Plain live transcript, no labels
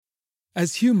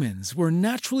As humans, we're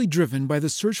naturally driven by the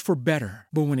search for better.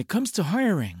 But when it comes to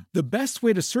hiring, the best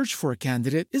way to search for a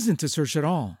candidate isn't to search at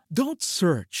all. Don't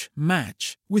search,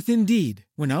 match with Indeed.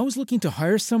 When I was looking to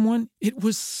hire someone, it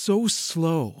was so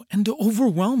slow and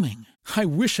overwhelming. I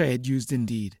wish I had used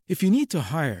Indeed. If you need to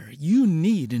hire, you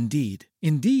need Indeed.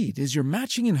 Indeed is your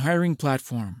matching and hiring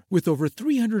platform with over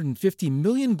 350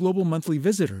 million global monthly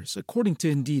visitors, according to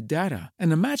Indeed data,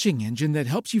 and a matching engine that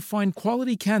helps you find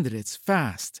quality candidates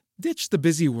fast. Ditch the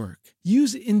busy work.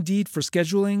 Use Indeed for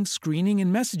scheduling, screening,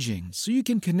 and messaging so you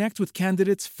can connect with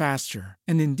candidates faster.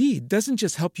 And Indeed doesn't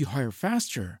just help you hire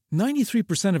faster.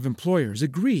 93% of employers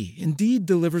agree Indeed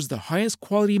delivers the highest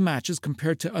quality matches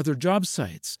compared to other job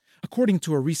sites, according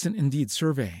to a recent Indeed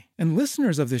survey. And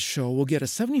listeners of this show will get a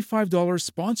 $75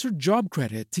 sponsored job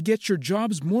credit to get your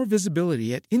jobs more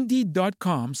visibility at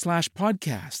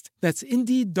Indeed.com/podcast. That's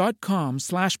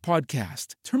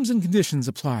Indeed.com/podcast. Terms and conditions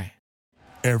apply.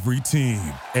 Every team,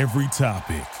 every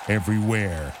topic,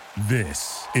 everywhere.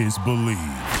 This is Believe.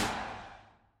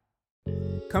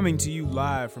 Coming to you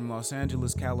live from Los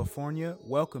Angeles, California,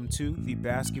 welcome to the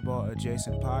Basketball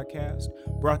Adjacent Podcast,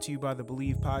 brought to you by the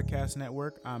Believe Podcast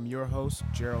Network. I'm your host,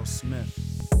 Gerald Smith.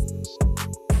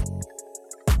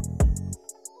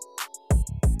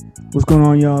 What's going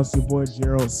on, y'all? It's your boy,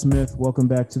 Gerald Smith. Welcome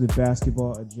back to the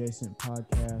Basketball Adjacent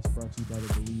Podcast, brought to you by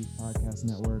the Believe Podcast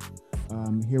Network.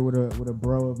 Here with a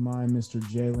bro of mine, Mr.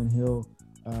 Jalen Hill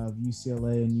of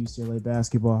UCLA and UCLA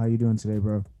basketball. How you doing today,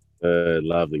 bro?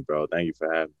 Lovely, bro. Thank you for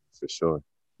having me, for sure.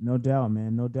 No doubt,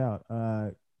 man. No doubt.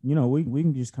 We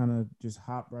can just kind of just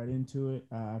hop right into it.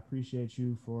 I appreciate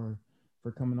you for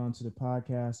coming on to the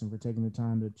podcast and for taking the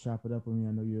time to chop it up with me.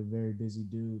 I know you're a very busy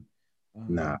dude.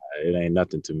 Nah, it ain't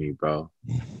nothing to me, bro.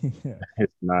 Yeah.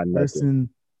 It's not nothing.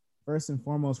 First and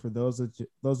foremost, for those of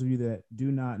you that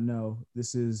do not know,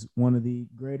 this is one of the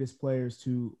greatest players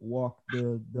to walk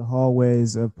the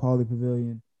hallways of Pauley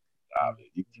Pavilion.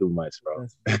 You too much, bro.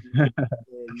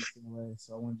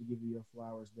 So I wanted to give you your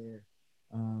flowers there.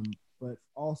 But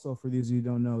also, for those of you who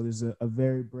don't know, there's a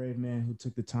very brave man who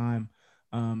took the time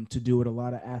to do what a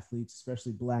lot of athletes,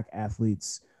 especially Black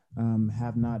athletes,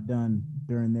 have not done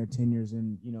during their tenures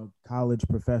in college,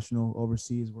 professional,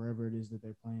 overseas, wherever it is that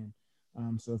they're playing.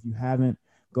 So if you haven't,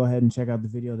 go ahead and check out the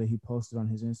video that he posted on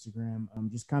his Instagram.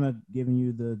 Just kind of giving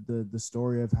you the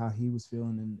story of how he was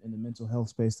feeling in the mental health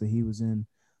space that he was in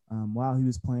while he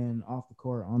was playing off the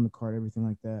court, on the court, everything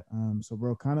like that. So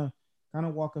bro, kind of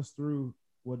walk us through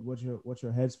what your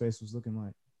headspace was looking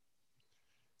like.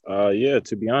 Yeah,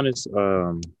 to be honest,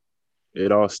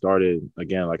 it all started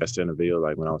again, like I said in the video,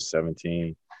 like when I was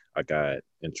 17, I got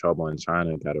in trouble in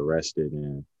China, got arrested,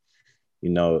 and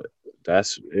it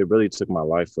really took my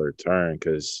life for a turn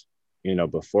because,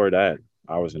 before that,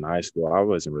 I was in high school. I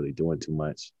wasn't really doing too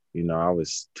much. I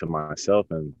was to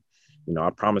myself, and, I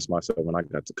promised myself when I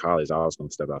got to college, I was going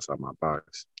to step outside my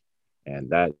box. And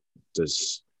that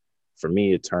just, for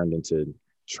me, it turned into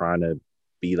trying to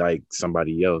be like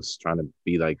somebody else, trying to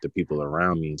be like the people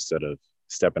around me instead of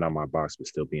stepping out my box, but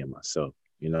still being myself,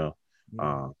 Yeah.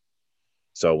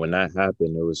 So when that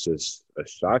happened, it was just a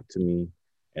shock to me.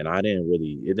 And it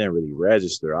didn't really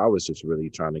register. I was just really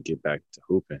trying to get back to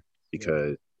hooping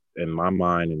because in my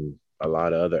mind and a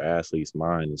lot of other athletes'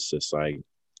 mind, it's just like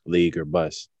league or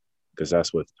bust because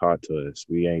that's what's taught to us.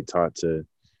 We ain't taught to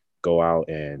go out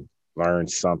and learn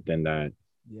something that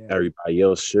everybody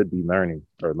else should be learning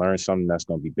or learn something that's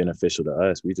going to be beneficial to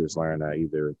us. We just learn that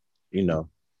either, you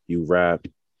rap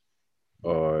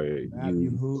or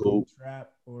you hoop,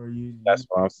 trap, or you. That's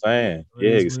what I'm saying.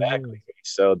 Yeah, exactly. You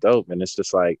sell dope, and it's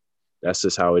just like that's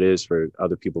just how it is for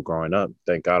other people growing up.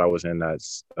 Thank God I was in that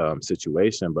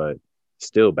situation, but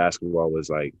still, basketball was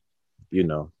like,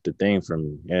 the thing for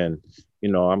me, and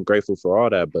I'm grateful for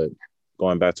all that. But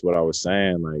going back to what I was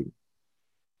saying, like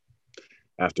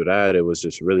after that, it was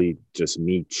just really just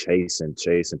me chasing,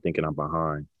 thinking I'm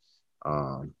behind,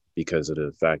 because of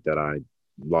the fact that I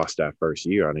lost that first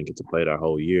year. I didn't get to play that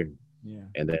whole year. Yeah.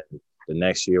 And then the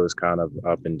next year was kind of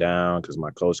up and down because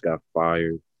my coach got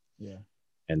fired. Yeah.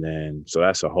 And then, so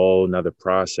that's a whole nother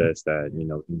process that, we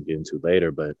can get into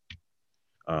later. But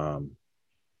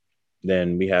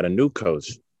then we had a new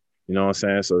coach, you know what I'm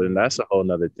saying? So then that's a whole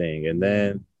nother thing. And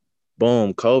then,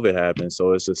 boom, COVID happened.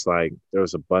 So it's just like there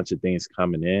was a bunch of things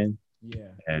coming in.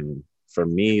 Yeah. And for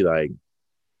me, like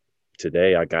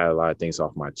today, I got a lot of things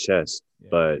off my chest. Yeah.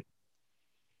 But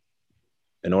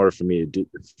in order for me to do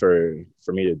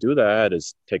that, I had to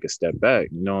take a step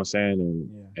back, you know what I'm saying?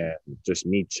 And just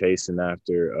me chasing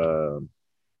after,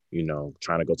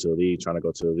 trying to go to the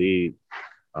league.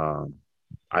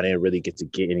 I didn't really get to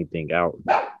get anything out.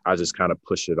 I just kind of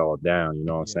pushed it all down, you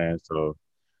know what I'm saying? So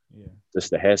Yeah.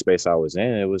 just the headspace I was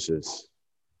in, it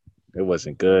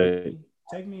wasn't good.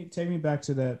 Take me back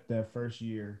to that first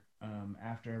year,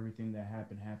 after everything that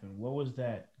happened. What was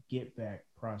that get back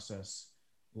process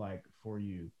like for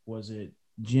you? Was it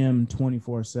gym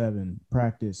 24/7,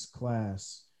 practice,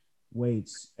 class,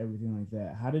 weights, everything like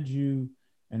that? How did you,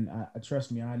 and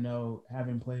trust me, I know,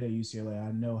 having played at UCLA,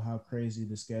 I know how crazy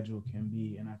the schedule can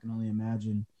be, and I can only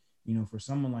imagine, for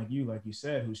someone like you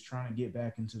said, who's trying to get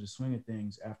back into the swing of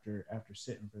things after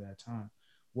sitting for that time.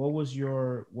 What was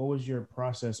your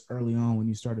process early on when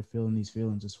you started feeling these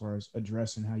feelings, as far as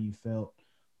addressing how you felt,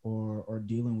 or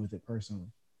dealing with it personally?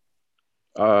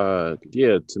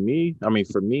 Yeah, to me, I mean,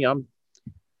 for me,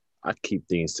 I keep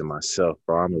things to myself,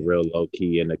 bro. I'm a Yeah, real low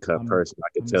key in the cut I'm person. I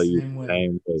can I'm the tell you same the way.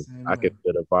 same way. Same I can way.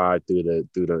 feel the vibe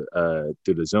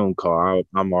through the Zoom call.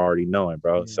 I'm already knowing,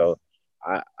 bro. Yeah. So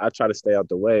I try to stay out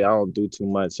the way. I don't do too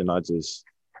much, and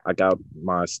I got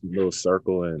my little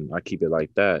circle, and I keep it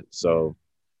like that. Yeah. So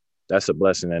that's a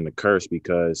blessing and a curse,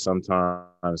 because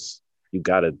sometimes you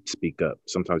gotta speak up.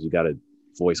 Sometimes you gotta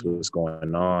voice Yeah. what's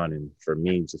going on. And for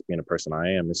me, just being a person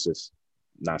I am, it's just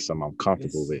not something I'm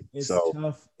comfortable it's with. it's So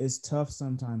tough it's tough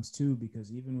sometimes too,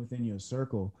 because even within your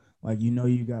circle, like,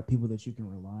 you got people that you can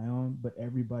rely on, but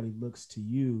everybody looks to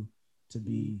you to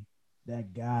be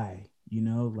that guy,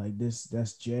 like,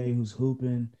 that's Jay who's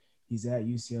hooping. He's at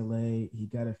UCLA. He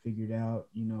got it figured out.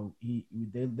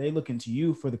 They looking to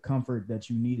you for the comfort that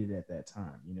you needed at that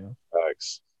time.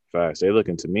 facts. They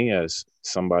looking to me as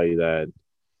somebody that,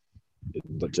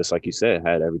 just like you said,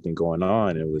 had everything going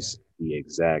on. It Yeah. was the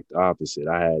exact opposite.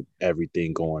 I had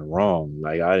everything going wrong.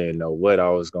 Like, I didn't know what I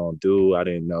was gonna do. I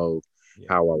didn't know Yeah.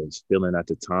 how I was feeling at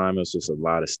the time. It was just a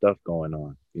lot of stuff going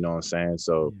on. You know what I'm saying?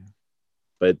 So, Yeah.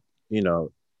 but you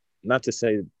know, not to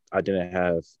say I didn't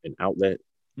have an outlet,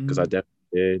 because I Mm-hmm. definitely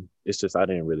did. It's just I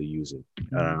didn't really use it.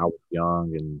 Mm-hmm. I was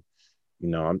young, and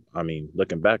I mean,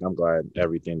 looking back, I'm glad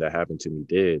everything that happened to me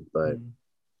did. But Mm-hmm.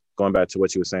 going back to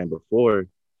what you were saying before,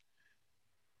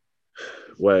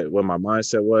 what my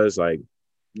mindset was like,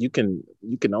 you can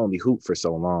only hoop for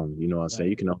so long. You know what I'm saying? Right.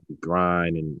 You can only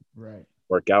grind and Right.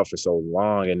 work out for so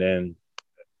long, and then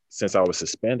since I was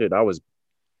suspended, I was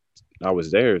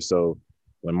there. So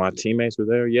when my teammates were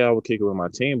there, yeah, I would kick it with my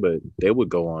team, but they would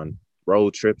go on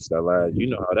road trips that last,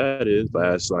 Yeah. how that is, Yeah.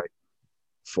 last like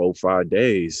 4 or 5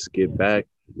 days. Get Yeah. back,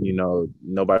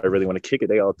 nobody really want to kick it.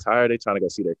 They all tired. They trying to go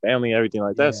see their family and everything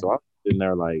like that. Yeah. So I'm sitting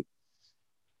there like,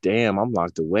 damn, I'm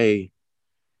locked away.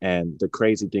 And the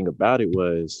crazy thing about it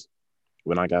was,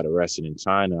 when I got arrested in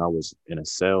China, I was in a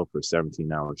cell for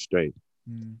 17 hours straight,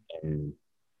 Mm-hmm. and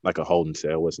like a holding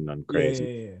cell. It wasn't nothing Yeah. crazy.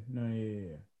 Yeah. Yeah. No. Yeah.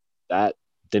 Yeah. That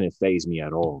didn't phase me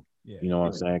at all. Yeah. You know what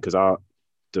I'm saying? Because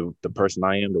the person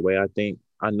I am, the way I think,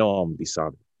 I know I'm gonna be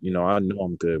solid. I know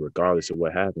I'm good regardless of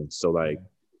what happens. So Yeah. like,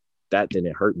 that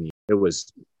didn't hurt me. It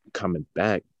was coming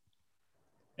back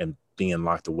and being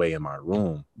locked away in my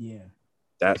room. Yeah.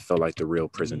 That felt like the real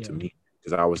prison to Yeah. me,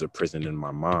 because I was a prison in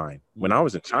my mind. When Yeah. I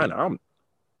was in China,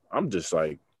 I'm just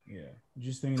like Yeah.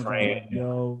 Just thinking about, like, praying.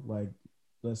 yo, like,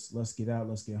 let's get out,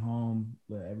 let's get home.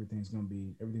 Everything's gonna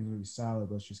be solid.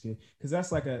 Let's just because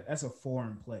that's a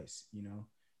foreign place.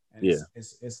 And Yeah,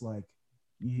 it's like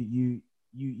you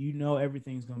know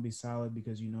everything's gonna be solid,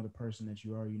 because you know the person that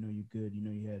you are. You know you're good. You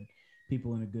know you had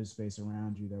people in a good space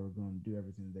around you that were going to do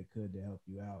everything they could to help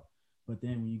you out. But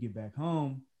then when you get back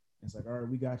home, it's like, all right,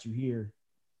 we got you here,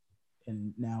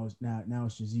 and now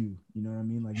it's just you. You know what I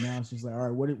mean? Like, now it's just like, all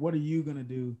right, what are you gonna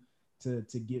do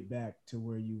to get back to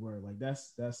where you were? Like,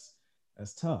 that's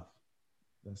tough.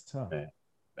 That's tough. man.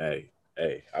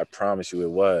 Hey, I promise you, it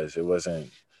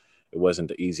wasn't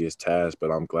the easiest task,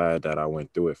 but I'm glad that I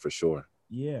went through it for sure.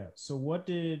 Yeah. So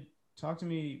talk to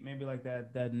me, maybe like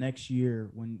that next year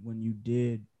when you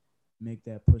did make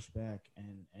that pushback,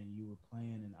 and you were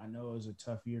playing, and I know it was a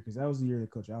tough year, because that was the year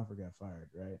that Coach Alfred got fired,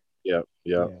 right? Yep.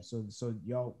 Yeah. So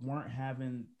y'all weren't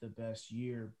having the best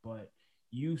year, but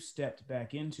you stepped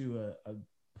back into a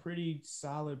pretty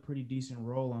solid, pretty decent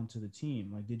role onto the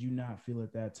team. Like, did you not feel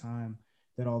at that time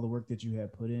that all the work that you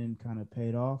had put in kind of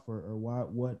paid off, or why?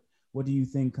 What do you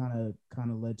think kind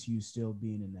of led to you still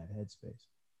being in that headspace?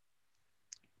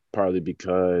 Partly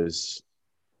because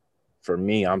for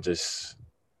me, I'm just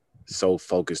so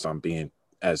focused on being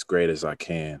as great as I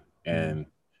can. Mm-hmm. And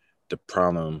the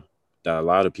problem that a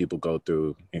lot of people go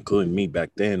through, including me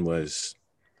back then, was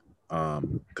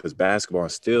because basketball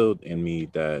instilled in me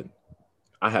that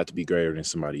I had to be greater than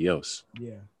somebody else.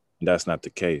 Yeah. And that's not the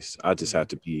case. I just Yeah. have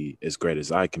to be as great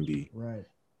as I can be. Right.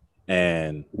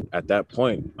 And at that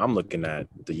point, I'm looking at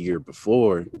the year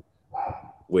before,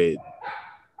 with,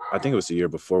 I think it was the year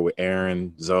before with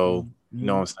Aaron, Zoe. Mm-hmm. You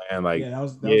know what I'm saying? Like, yeah, that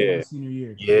was yeah, my senior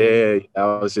year. yeah, that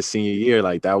was just senior year.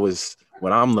 Like, that was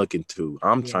what I'm looking to.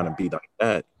 I'm trying to be like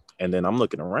that. And then I'm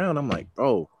looking around. I'm like,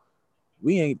 bro,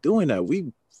 we ain't doing that.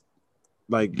 We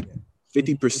like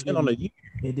 50% on a year.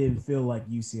 It didn't feel like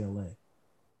UCLA.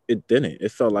 It didn't.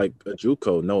 It felt like a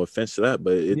JUCO. No offense to that,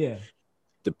 but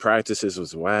the practices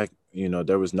was whack. You know,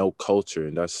 there was no culture,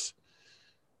 and that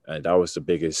was the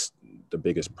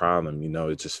biggest problem. You know,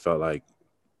 it just felt like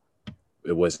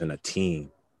it wasn't a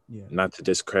team. Yeah. Not to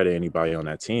discredit anybody on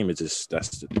that team. It just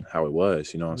that's how it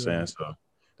was. You know what I'm saying? So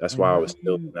that's why I was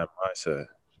still in that mindset.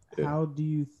 Yeah. How do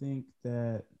you think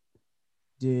that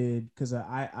because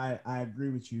I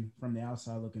agree with you from the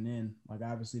outside looking in. Like,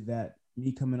 obviously, that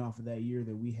me coming off of that year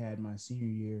that we had my senior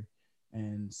year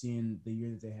and seeing the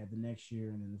year that they had the next year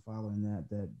and then following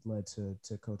that led to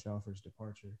Coach Alford's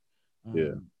departure.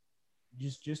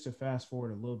 Just to fast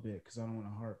forward a little bit, because I don't want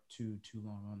to harp too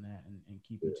long on that and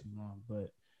keep it too long.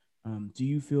 But do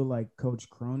you feel like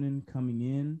Coach Cronin coming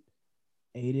in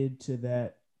aided to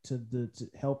that to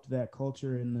help that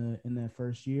culture in that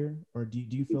first year, or do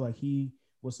you feel like he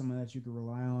was someone that you could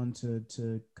rely on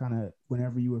to kind of,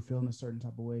 whenever you were feeling a certain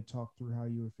type of way, talk through how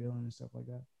you were feeling and stuff like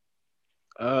that?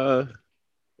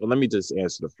 Well, let me just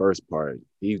answer the first part.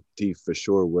 He for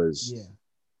sure was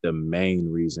the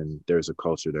main reason there's a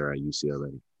culture there at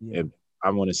UCLA. Yeah. And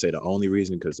I want to say the only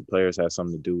reason, because the players had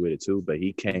something to do with it too, but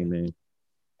he came in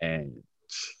and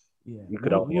you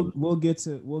could we'll get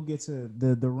to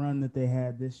the run that they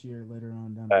had this year later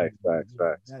on down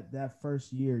facts. That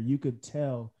first year, you could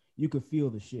feel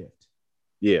the shift.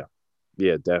 Yeah,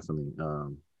 definitely.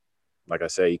 Like I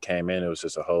said, he came in, it was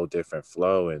just a whole different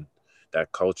flow, and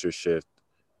that culture shift,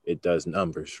 it does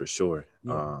numbers for sure.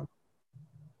 For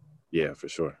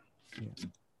sure. Yeah.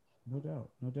 No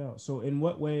doubt. So in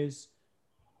what ways,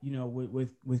 you know,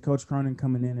 with Coach Cronin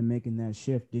coming in and making that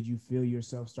shift, did you feel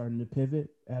yourself starting to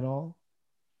pivot at all?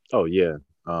 Oh yeah.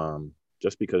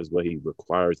 Just because what he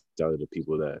requires out of the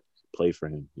people that play for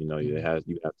him, you know, you have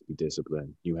to be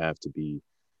disciplined. You have to be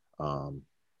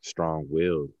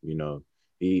strong-willed. You know,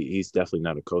 he's definitely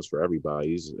not a coach for everybody.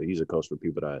 He's a coach for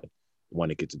people that want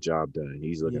to get the job done.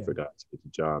 He's looking for guys to get the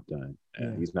job done,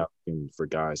 and he's not looking for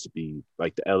guys to be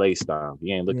like the LA style.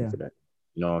 He ain't looking for that.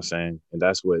 You know what I'm saying? And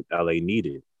that's what LA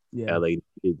needed. Yeah. LA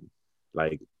needed,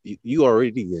 like, you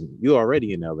already in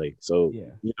LA, so you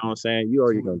know what I'm saying. You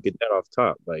already gonna get that off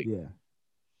top. Like,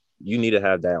 you need to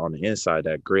have that on the inside,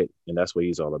 that grit, and that's what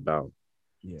he's all about.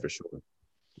 For sure.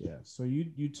 Yeah. So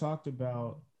you talked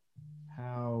about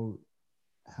how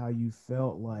you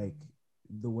felt like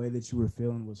the way that you were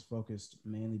feeling was focused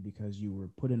mainly because you were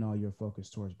putting all your focus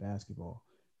towards basketball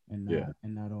and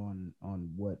not on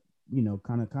what, you know,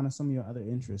 kind of some of your other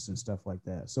interests and stuff like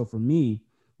that. So for me,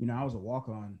 you know, I was a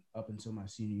walk-on up until my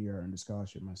senior year, and the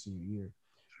scholarship my senior year.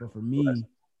 But for me,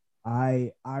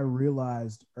 I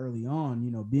realized early on,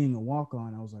 you know, being a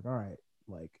walk-on, I was like, all right,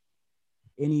 like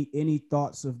any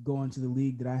thoughts of going to the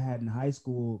league that I had in high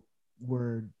school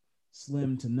were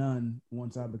slim to none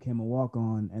once I became a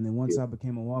walk-on. And then once I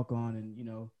became a walk-on and, you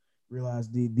know,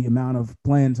 realized the amount of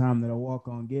playing time that a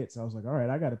walk-on gets, I was like, all right,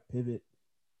 I got to pivot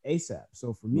ASAP.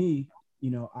 So for me,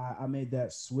 you know, I made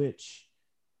that switch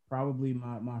probably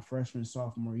my freshman,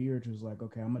 sophomore year. It was like,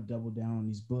 okay, I'm going to double down on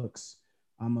these books.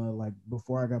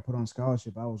 Before I got put on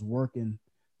scholarship, I was working.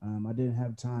 I didn't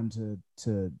have time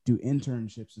to do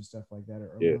internships and stuff like that,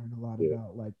 or learn a lot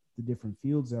about like the different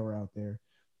fields that were out there.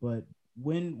 But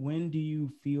when do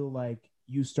you feel like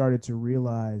you started to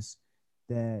realize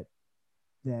that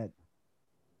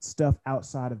stuff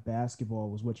outside of basketball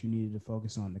was what you needed to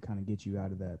focus on to kind of get you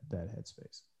out of that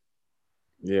headspace?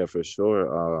 Yeah, for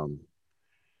sure.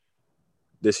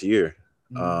 This year,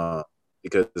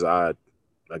 because I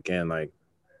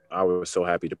was so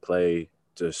happy to play,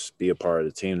 just be a part of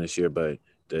the team this year, but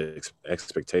the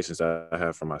expectations that I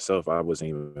have for myself, I wasn't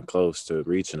even close to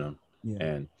reaching them.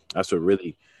 And that's what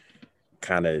really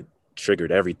kind of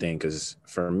triggered everything, because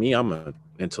for me, I'm an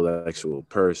intellectual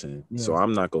person, so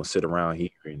I'm not going to sit around here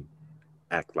and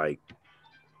act like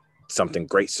something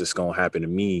great's just going to happen to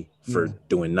me for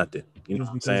doing nothing. You know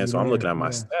what I'm saying? So I'm looking at my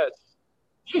stats.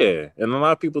 Yeah, and a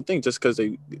lot of people think just because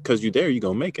you're there, you're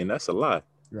going to make it, and that's a lie.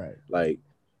 Right. Like,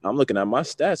 I'm looking at my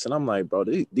stats, and I'm like, bro,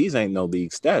 these ain't no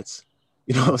league stats.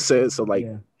 You know what I'm saying? So, like,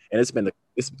 and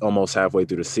it's almost halfway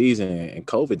through the season, and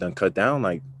COVID done cut down,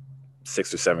 like,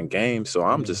 6 or 7 games. So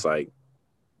I'm just like,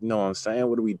 you know what I'm saying?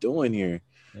 What are we doing here?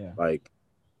 Yeah. Like,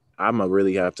 I'm going to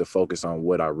really have to focus on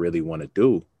what I really want to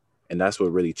do. And that's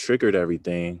what really triggered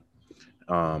everything.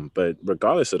 But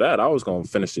regardless of that, I was going to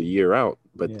finish the year out.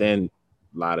 But then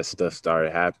a lot of stuff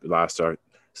started happening. A lot of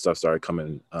stuff started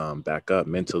coming back up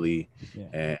mentally,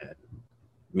 and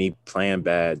me playing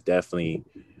bad definitely,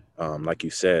 like you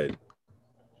said,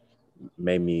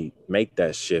 made me make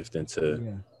that shift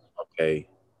into okay.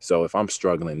 So if I'm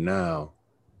struggling now,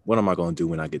 what am I going to do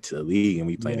when I get to the league and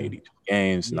we playing 82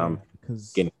 games and I'm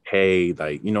getting paid?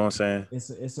 Like, you know what I'm saying?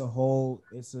 It's a whole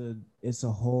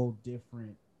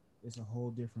different vibe,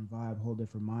 whole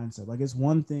different mindset. Like, it's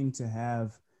one thing to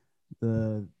have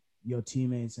your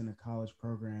teammates in a college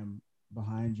program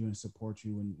behind you and support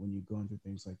you when you're going through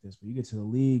things like this. But you get to the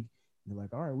league, they're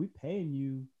like, all right, we paying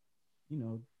you,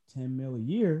 10 mil a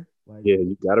year. Like, yeah,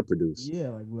 you gotta produce. Yeah,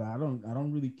 like, well, I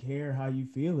don't really care how you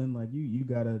feeling. Like, you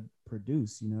gotta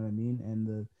produce. You know what I mean?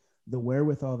 And the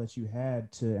wherewithal that you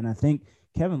had to, and I think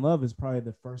Kevin Love is probably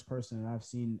the first person that I've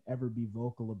seen ever be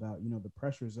vocal about, the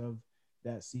pressures of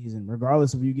that season.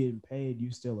 Regardless of you getting paid,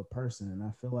 you still a person. And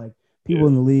I feel like people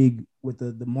in the league with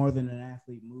the more than an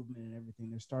athlete movement and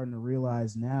everything, they're starting to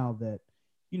realize now that,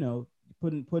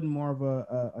 putting more of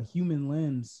a human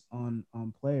lens on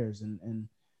players. And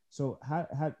so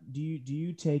how do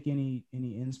you take any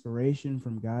inspiration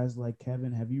from guys like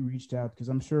Kevin? Have you reached out? Because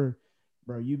I'm sure,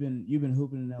 bro, you've been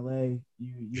hooping in LA.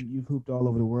 You've hooped all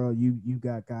over the world. You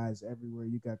got guys everywhere.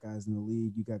 You got guys in the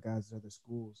league. You got guys at other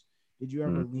schools. Did you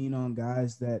ever lean on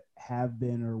guys that have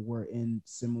been or were in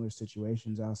similar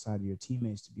situations outside of your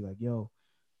teammates to be like, yo,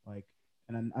 like,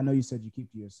 and I know you said you keep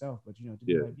to yourself, but to be like,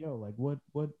 yo, like,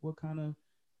 what kind of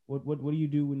what do you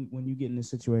do when you get in this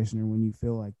situation or when you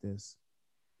feel like this?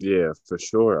 Yeah, for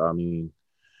sure. I mean,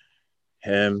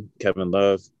 him, Kevin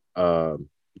Love,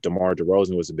 DeMar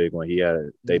DeRozan was a big one.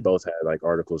 They both had like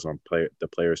articles on the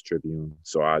Players Tribune,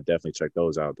 so I definitely check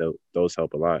those out. Those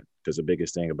help a lot because the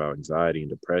biggest thing about anxiety and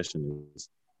depression is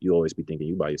you always be thinking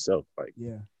you by yourself. Like,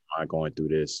 am I going through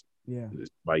this? Yeah, is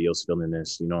somebody else feeling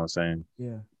this? You know what I'm saying?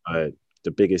 Yeah. But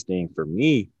the biggest thing for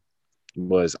me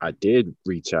was I did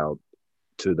reach out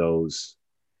to those,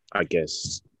 I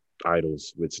guess,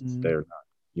 idols, which they're not.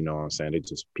 You know what I'm saying? They're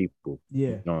just people.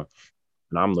 Yeah.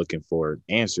 And I'm looking for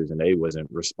answers, and they wasn't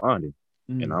responding.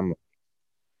 And I'm like,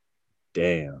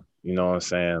 damn, you know what I'm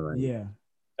saying? Like,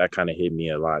 that kind of hit me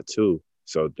a lot too.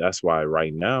 So that's why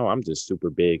right now I'm just super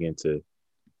big into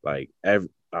like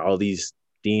all these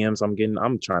DMs I'm getting.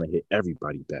 I'm trying to hit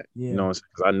everybody back. You know what I'm saying?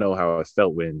 Because I know how it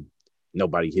felt when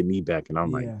nobody hit me back, and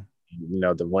I'm like,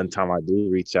 the one time I do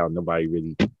reach out, nobody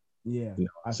really. Yeah, you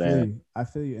know I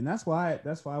feel you, and that's why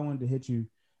I wanted to hit you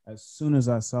as soon as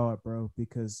I saw it, bro,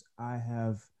 because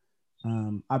I've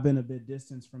been a bit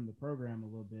distanced from the program a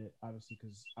little bit, obviously,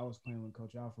 because I was playing when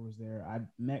Coach Alford was there. I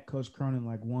met Coach Cronin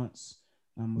like once.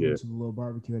 We went to the little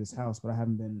barbecue at his house, but I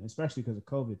haven't been, especially because of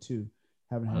COVID too,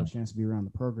 haven't had a chance to be around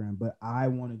the program. But I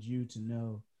wanted you to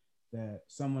know that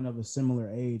someone of a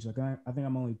similar age, like I think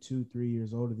I'm only 2-3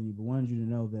 years older than you, but wanted you to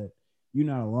know that you're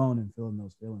not alone in feeling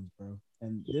those feelings, bro.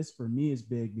 And this for me is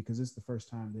big because it's the first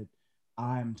time that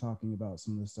I'm talking about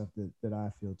some of the stuff that I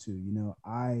feel too.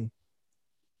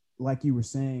 Like you were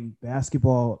saying,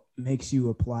 basketball makes you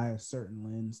apply a certain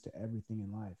lens to everything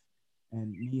in life.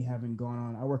 And me having gone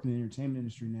on, I work in the entertainment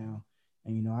industry now,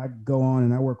 and I go on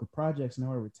and I work with projects and I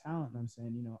work with talent, and I'm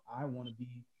saying, I want to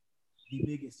be the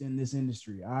biggest in this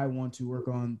industry. I want to work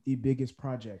on the biggest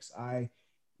projects. I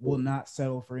will not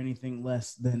settle for anything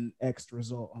less than X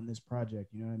result on this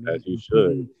project. You know what I mean? As you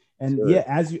should.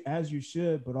 As you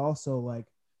should, but also like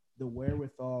the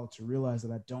wherewithal to realize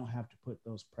that I don't have to put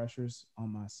those pressures on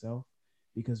myself,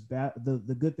 because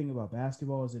the good thing about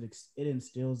basketball is it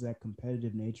instills that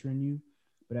competitive nature in you,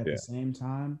 but at the same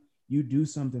time, you do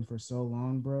something for so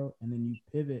long, bro, and then you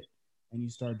pivot and you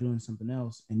start doing something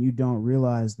else, and you don't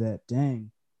realize that, dang,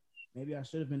 maybe I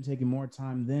should have been taking more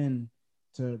time then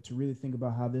to really think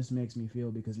about how this makes me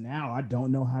feel, because now I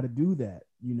don't know how to do that,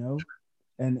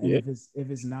 And if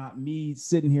it's not me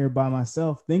sitting here by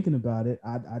myself thinking about it,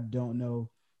 I don't know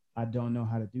how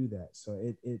to do that.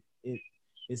 So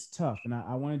it's tough. And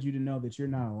I wanted you to know that you're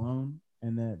not alone,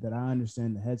 and that I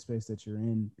understand the headspace that you're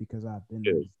in, because I've been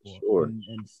there before,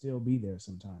 and still be there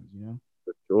sometimes,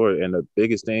 For sure. And the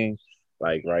biggest thing,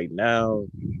 like right now,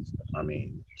 I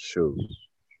mean, shoot,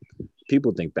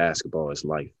 people think basketball is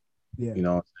life. Yeah. You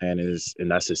know, and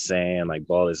that's a saying, like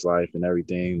ball is life and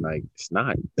everything. Like, it's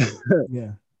not.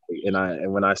 Yeah.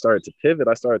 And when I started to pivot,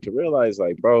 I started to realize,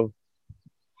 like, bro,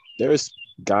 there's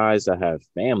guys that have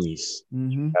families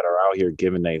that are out here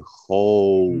giving their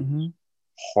whole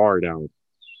heart out,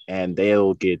 and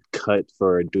they'll get cut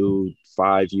for a dude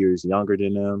 5 years younger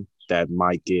than them that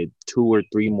might get 2 or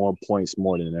 3 more points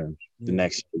more than them the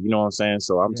next year. You know what I'm saying?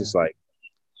 So I'm just like,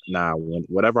 nah,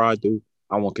 whatever I do,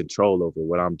 I want control over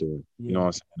what I'm doing. You know what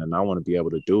I'm saying? And I want to be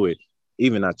able to do it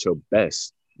even at your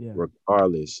best,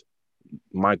 regardless.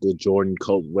 Michael Jordan,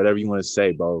 Kobe, whatever you want to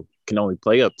say, bro, can only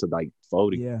play up to like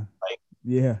 40.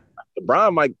 Yeah.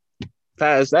 LeBron might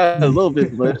pass that a little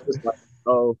bit, but it's just like,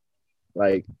 oh,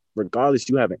 like regardless,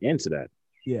 you have an end to that.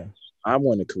 Yeah. I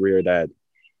want a career that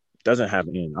doesn't have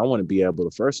an end. I want to be able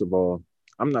to, first of all,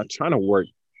 I'm not trying to work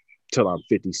till I'm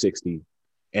 50, 60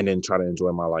 and then try to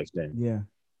enjoy my life then. Yeah.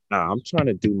 Nah, I'm trying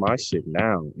to do my shit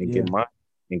now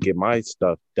and get my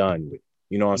stuff done with.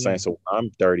 You know what I'm saying? So when I'm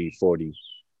 30, 40,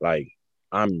 like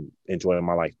I'm enjoying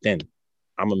my life then.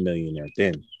 I'm a millionaire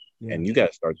then. Yeah. And you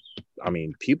gotta start, I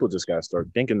mean, people just gotta start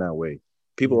thinking that way.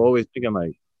 People always thinking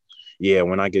like, yeah,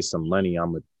 when I get some money,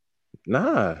 I'm a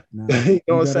nah. You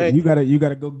know what I'm saying? You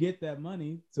gotta go get that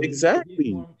money. So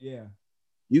exactly.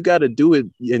 You gotta do it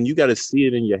and you gotta see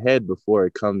it in your head before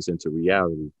it comes into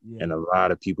reality. Yeah. And a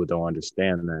lot of people don't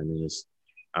understand that. And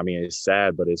it's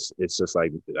sad, but it's just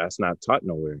like that's not taught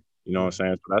nowhere. You know what I'm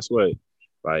saying? So that's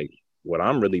what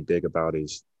I'm really big about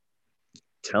is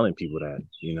telling people that,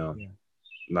 you know.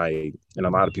 Like, and a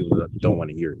lot of people don't want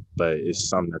to hear it, but it's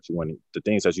something that you want to, the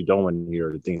things that you don't want to hear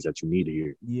are the things that you need to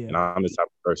hear. Yeah. And I'm the type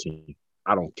of person,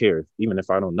 I don't care. Even if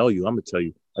I don't know you, I'm going to tell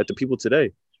you, like the people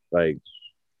today, like,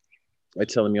 they're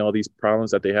telling me all these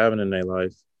problems that they having in their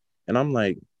life. And I'm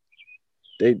like,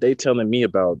 they telling me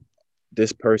about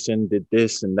this person did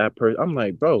this and that person. I'm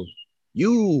like, bro,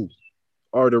 you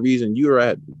are the reason you're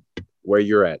at where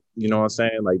you're at. You know what I'm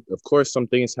saying? Like, of course, some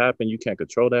things happen. You can't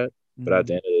control that. But at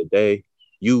the end of the day,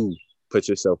 you put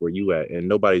yourself where you at and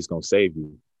nobody's going to save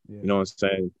you. You know what I'm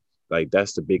saying? Like,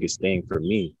 that's the biggest thing for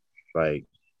me. Like,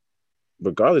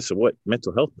 regardless of what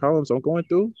mental health problems I'm going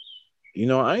through, you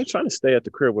know, I ain't trying to stay at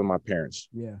the crib with my parents.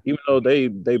 Yeah. Even though they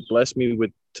bless me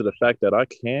to the fact that I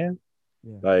can,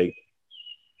 like,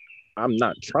 I'm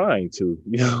not trying to,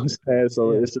 you know what I'm saying?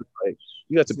 So it's just like,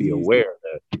 you have to be aware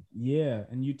of that. Yeah.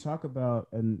 And you talk about,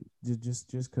 and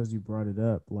just because you brought it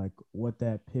up, like what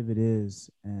that pivot is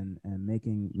and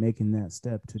making that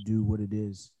step to do what it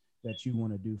is that you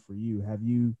want to do for you. Have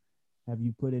you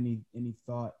put any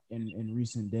thought in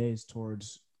recent days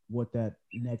towards what that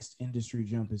next industry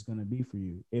jump is going to be for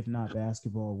you? If not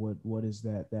basketball, what is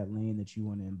that lane that you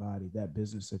want to embody, that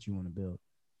business that you want to build?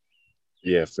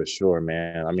 Yeah, for sure,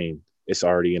 man. I mean, it's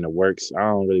already in the works. I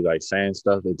don't really like saying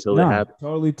stuff until it happens.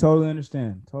 Totally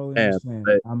understand.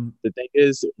 Understand. The thing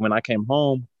is, when I came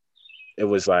home, it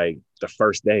was like the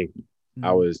first day.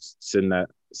 I was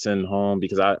sitting home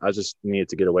because I just needed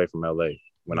to get away from LA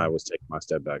when I was taking my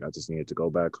step back. I just needed to go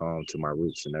back home to my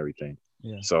roots and everything.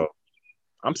 Yeah. So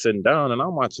I'm sitting down and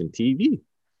I'm watching TV.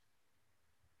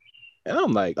 And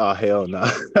I'm like, oh, hell no.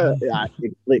 I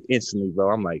click instantly,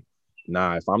 bro. I'm like,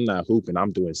 nah, if I'm not hooping,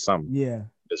 I'm doing something. Yeah.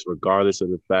 Just regardless of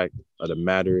the fact of the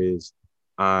matter is,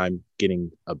 I'm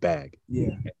getting a bag. Yeah.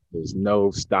 There's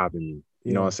no stopping me.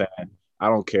 You know what I'm saying? I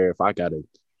don't care if I got to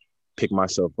pick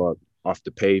myself up off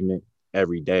the pavement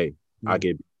every day. I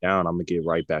get down, I'm going to get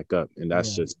right back up. And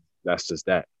that's just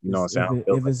that. You know what I'm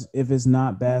saying? If it's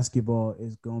not basketball,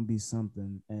 it's going to be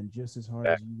something. And just as hard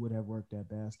as you would have worked at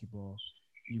basketball,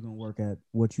 you're going to work at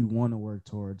what you want to work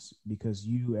towards, because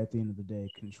you, at the end of the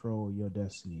day, control your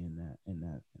destiny in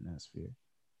that sphere.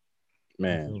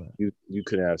 Man, you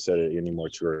couldn't have said it any more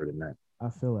truer than that. I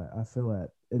feel that.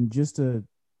 And just a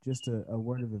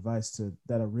word of advice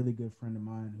that a really good friend of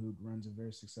mine who runs a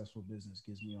very successful business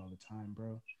gives me all the time,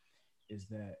 bro, is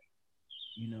that,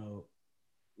 you know,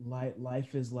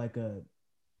 life is like a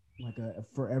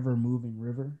forever moving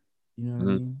river. You know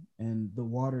what I mean? And the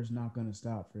water's not going to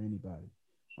stop for anybody.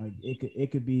 Like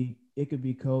it could be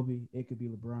Kobe, it could be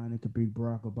LeBron, it could be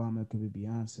Barack Obama, it could be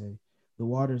Beyonce. The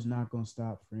water's not going to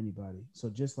stop for anybody. So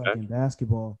just like in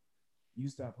basketball, you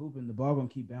stop hooping, the ball going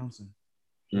to keep bouncing.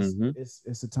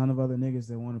 It's a ton of other niggas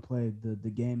that want to play. The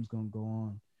game's going to go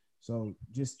on. So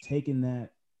just taking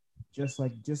that, just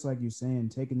like you're saying,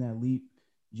 taking that leap,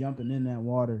 jumping in that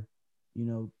water, you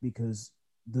know, because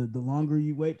the longer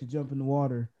you wait to jump in the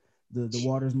water, the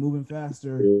water's moving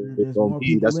faster. There's more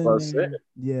people in there.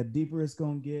 Yeah, deeper it's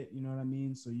gonna get. You know what I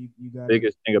mean? So you got.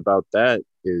 Biggest thing about that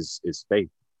is faith.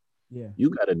 Yeah, you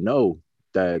got to know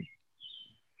that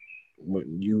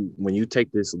when you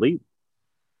take this leap,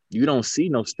 you don't see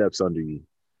no steps under you,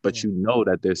 but you know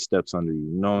that there's steps under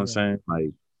you. You know what I'm saying?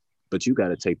 Like, but you got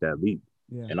to take that leap.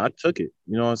 Yeah. And I took it.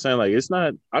 You know what I'm saying? Like, it's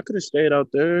not. I could have stayed out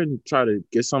there and try to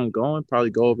get something going. Probably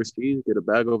go overseas, get a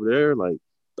bag over there. Like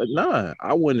nah,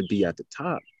 I wouldn't be at the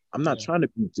top. I'm not trying to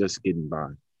be just getting by.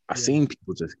 I seen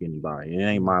people just getting by. It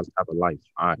ain't my type of life.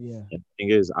 And the thing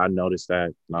is, I noticed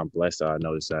that, and I'm blessed that I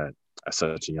noticed that at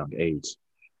such a young age.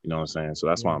 You know what I'm saying? So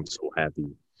that's why Yeah. I'm so happy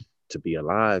to be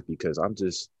alive, because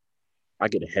I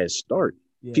get a head start.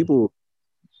 Yeah. People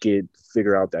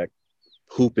figure out that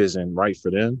hoop isn't right for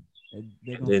them. They're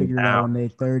And gonna then figure it out now when they're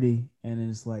 30, and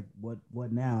it's like,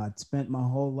 what now? I spent my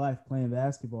whole life playing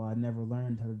basketball. I never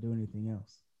learned how to do anything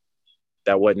else.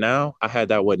 that what now, I had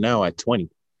that what now at 20.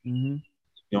 Mm-hmm. You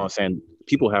know what I'm saying?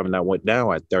 People having that what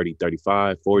now at 30,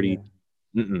 35, Yeah. 40.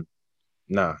 Mm-mm,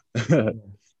 nah. You know Yeah.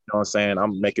 what I'm saying?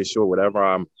 I'm making sure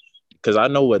whatever because I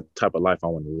know what type of life I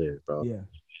want to live, bro. Yeah.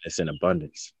 It's in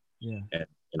abundance. Yeah.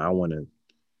 And I want to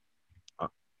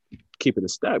keep it a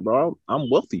stack, bro. I'm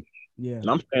wealthy. Yeah. And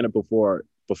I'm saying it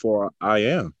before I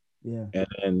am. Yeah.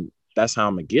 And that's how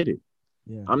I'm going to get it.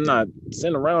 Yeah. I'm not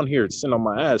sitting around here sitting on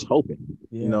my ass hoping,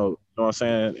 Yeah. you know what I'm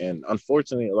saying? And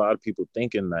unfortunately, a lot of people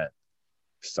thinking that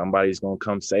somebody's going to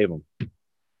come save them.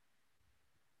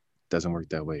 Doesn't work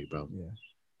that way, bro. Yeah.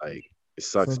 Like, it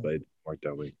sucks, So but it doesn't work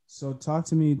that way. so talk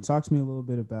to me a little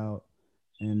bit about,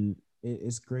 and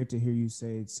it's great to hear you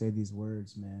say these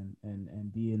words, man,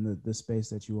 and be in the space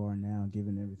that you are now,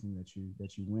 given everything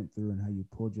that you went through and how you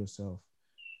pulled yourself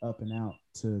up and out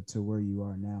to where you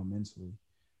are now mentally.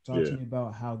 Talk to Yeah. me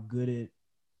about how good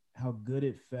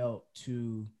it felt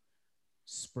to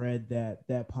spread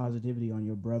that positivity on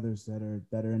your brothers that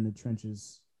are in the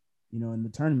trenches, in the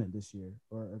tournament this year,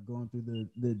 or going through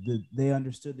they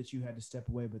understood that you had to step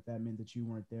away, but that meant that you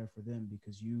weren't there for them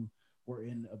because you were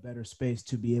in a better space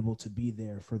to be able to be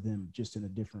there for them just in a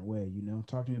different way.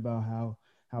 Talk to me about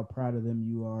how proud of them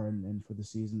you are, and for the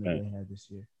season that Man, they had this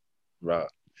year. bro,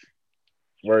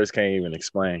 words can't even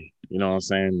explain. You know what I'm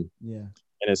saying? Yeah.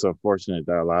 And it's unfortunate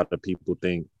that a lot of people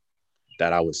think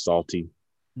that I was salty,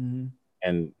 Mm-hmm.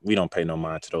 and we don't pay no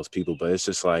mind to those people. But it's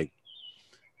just like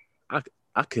I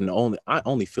I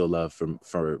only feel love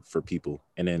for people,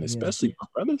 and then Yeah. especially my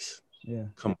brothers. Yeah.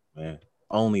 Come on, man,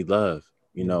 only love.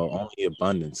 Yeah. Only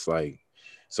abundance. Like,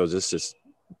 so just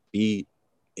be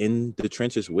in the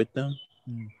trenches with them,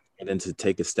 Mm. and then to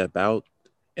take a step out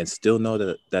and still know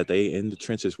that they in the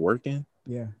trenches working.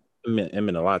 Yeah. It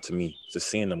meant a lot to me, just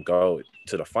seeing them go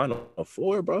to the final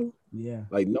four, bro. Yeah.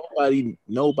 Like,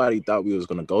 nobody thought we was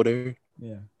gonna go there,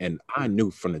 Yeah. and I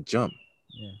knew from the jump.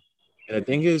 Yeah. And the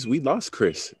thing is, we lost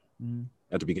Chris Mm.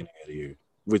 at the beginning of the year,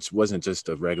 which wasn't just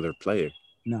a regular player.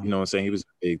 You No. know what I'm saying? He was a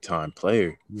big time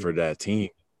player Yeah. for that team.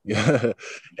 Yeah. Yeah.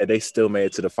 And they still made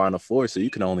it to the final four. So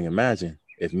you can only imagine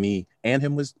if me and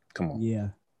him was, come on. Yeah.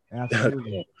 Come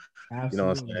Absolutely. on. You know what I'm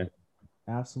Absolutely. saying?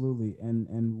 Absolutely.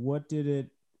 And what did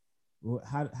it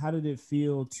how did it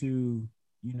feel to,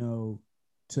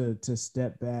 to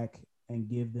step back and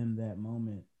give them that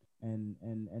moment,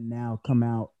 and now come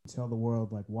out, tell the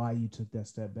world like why you took that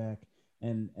step back,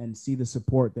 and see the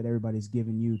support that everybody's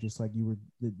giving you, just like you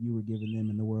were giving them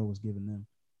and the world was giving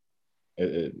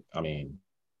them. I mean,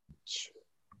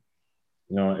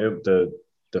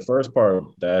 the first part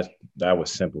that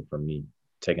was simple for me,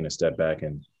 taking a step back,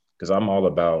 and because I'm all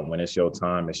about when it's your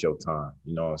time, it's your time.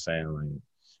 You know what I'm saying? Like,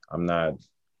 I'm not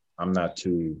I'm not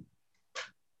too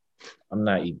I'm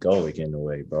not egoic in a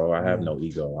way, bro. I have Yeah. no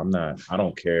ego. I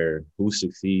don't care who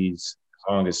succeeds as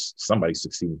long as somebody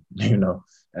succeeds, you know.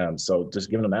 So just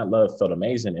giving them that love felt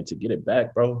amazing. And to get it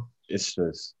back, bro, it's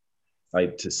just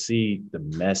like to see the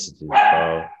messages,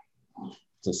 bro,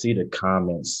 to see the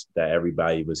comments that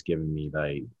everybody was giving me,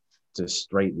 like just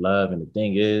straight love. And the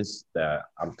thing is that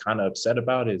I'm kind of upset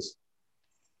about is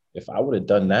if I would have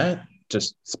done that,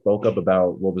 just spoke up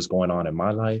about what was going on in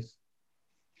my life,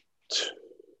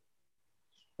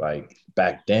 like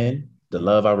back then, the Yeah.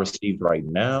 love I received right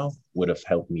now would have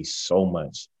helped me so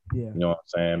much. Yeah. You know what I'm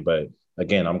saying? But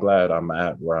again, I'm glad I'm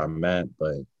at where I'm at,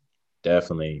 but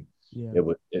definitely Yeah.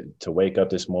 to wake up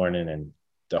this morning and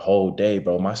the whole day,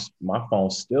 bro, my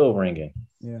phone's still ringing.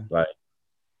 Yeah. Like,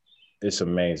 it's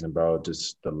amazing, bro.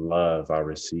 Just the love I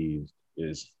received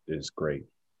is great.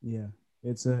 Yeah.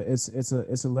 It's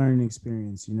a learning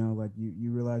experience, like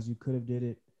you realize you could have did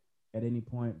it at any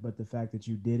point, but the fact that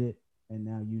you did it and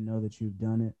now you know that you've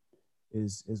done it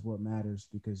is what matters,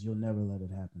 because you'll never let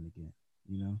it happen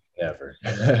again, Never.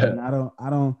 and I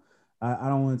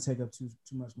don't want to take up too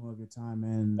much more of your time,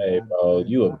 man. Hey, bro,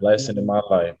 you a blessing in my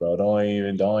life, bro. Don't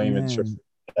even trip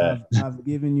Man, that. I've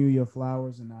given you your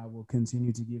flowers, and I will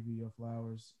continue to give you your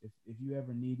flowers. If you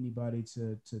ever need anybody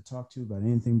to talk to about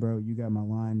anything, bro, you got my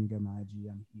line, you got my IG.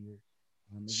 I'm here.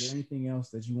 Is there anything else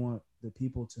that you want the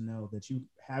people to know that you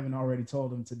haven't already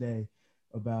told them today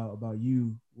about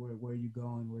you, where you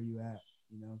going, where you at?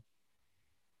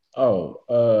 Oh,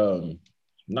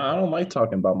 no, I don't like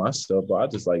talking about myself, but I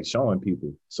just like showing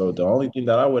people. So the Yeah, only thing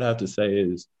that I would have to say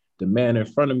is the man in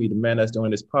front of me, the man that's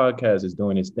doing this podcast is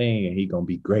doing his thing and he going to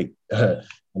be great. And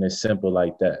it's simple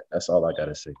like that. That's all I got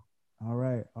to say. All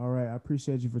right. I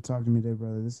appreciate you for talking to me today,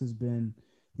 brother. This has been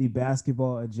the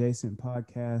Basketball Adjacent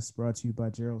Podcast, brought to you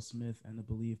by Gerald Smith and the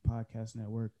Believe Podcast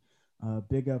Network.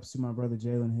 Big ups to my brother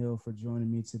Jalen Hill for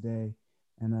joining me today,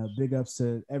 and big ups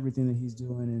to everything that he's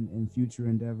doing in future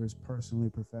endeavors,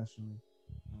 personally, professionally.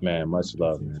 Man, much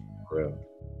love, man. For real.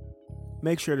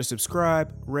 Make sure to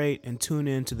subscribe, rate, and tune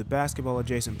in to the Basketball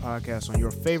Adjacent Podcast on your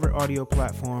favorite audio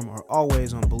platform or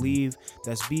always on Believe.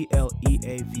 That's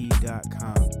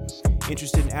BLEAV.com.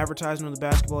 Interested in advertising on the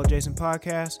Basketball Adjacent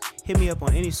Podcast? Hit me up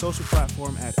on any social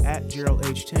platform at Gerald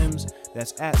H. Timms.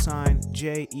 That's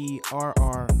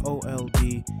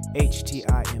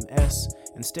 @JerroldHTIMS.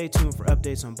 And stay tuned for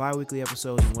updates on bi-weekly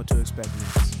episodes and what to expect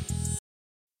next.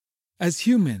 As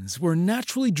humans, we're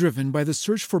naturally driven by the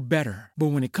search for better. But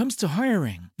when it comes to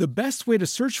hiring, the best way to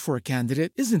search for a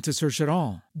candidate isn't to search at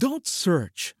all. Don't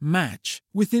search, match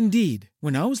with Indeed.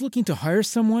 When I was looking to hire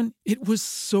someone, it was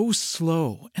so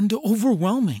slow and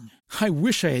overwhelming. I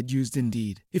wish I had used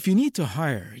Indeed. If you need to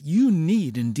hire, you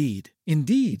need Indeed.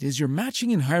 Indeed is your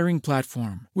matching and hiring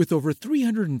platform with over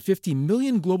 350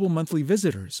 million global monthly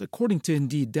visitors, according to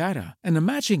Indeed data, and a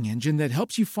matching engine that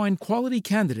helps you find quality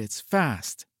candidates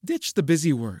fast. Ditch the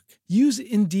busy work. Use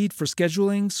Indeed for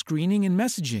scheduling, screening, and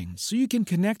messaging so you can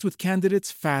connect with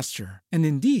candidates faster. And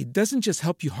Indeed doesn't just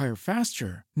help you hire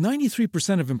faster.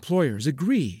 93% of employers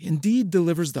agree Indeed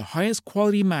delivers the highest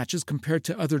quality matches compared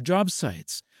to other job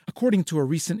sites, according to a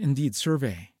recent Indeed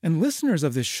survey. And listeners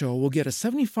of this show will get a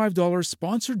 $75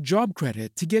 sponsored job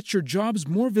credit to get your jobs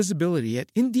more visibility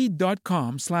at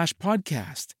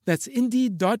Indeed.com/podcast. That's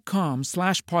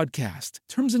Indeed.com/podcast.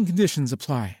 Terms and conditions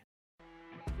apply.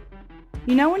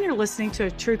 You know when you're listening to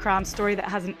a true crime story that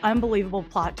has an unbelievable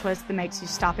plot twist that makes you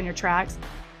stop in your tracks?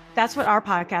 That's what our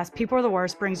podcast, People Are the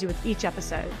Worst, brings you with each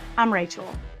episode. I'm Rachel.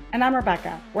 And I'm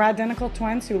Rebecca. We're identical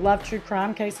twins who love true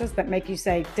crime cases that make you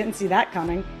say, didn't see that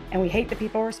coming, and we hate the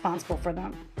people responsible for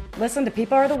them. Listen to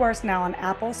People Are the Worst now on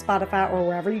Apple, Spotify, or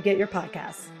wherever you get your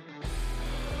podcasts.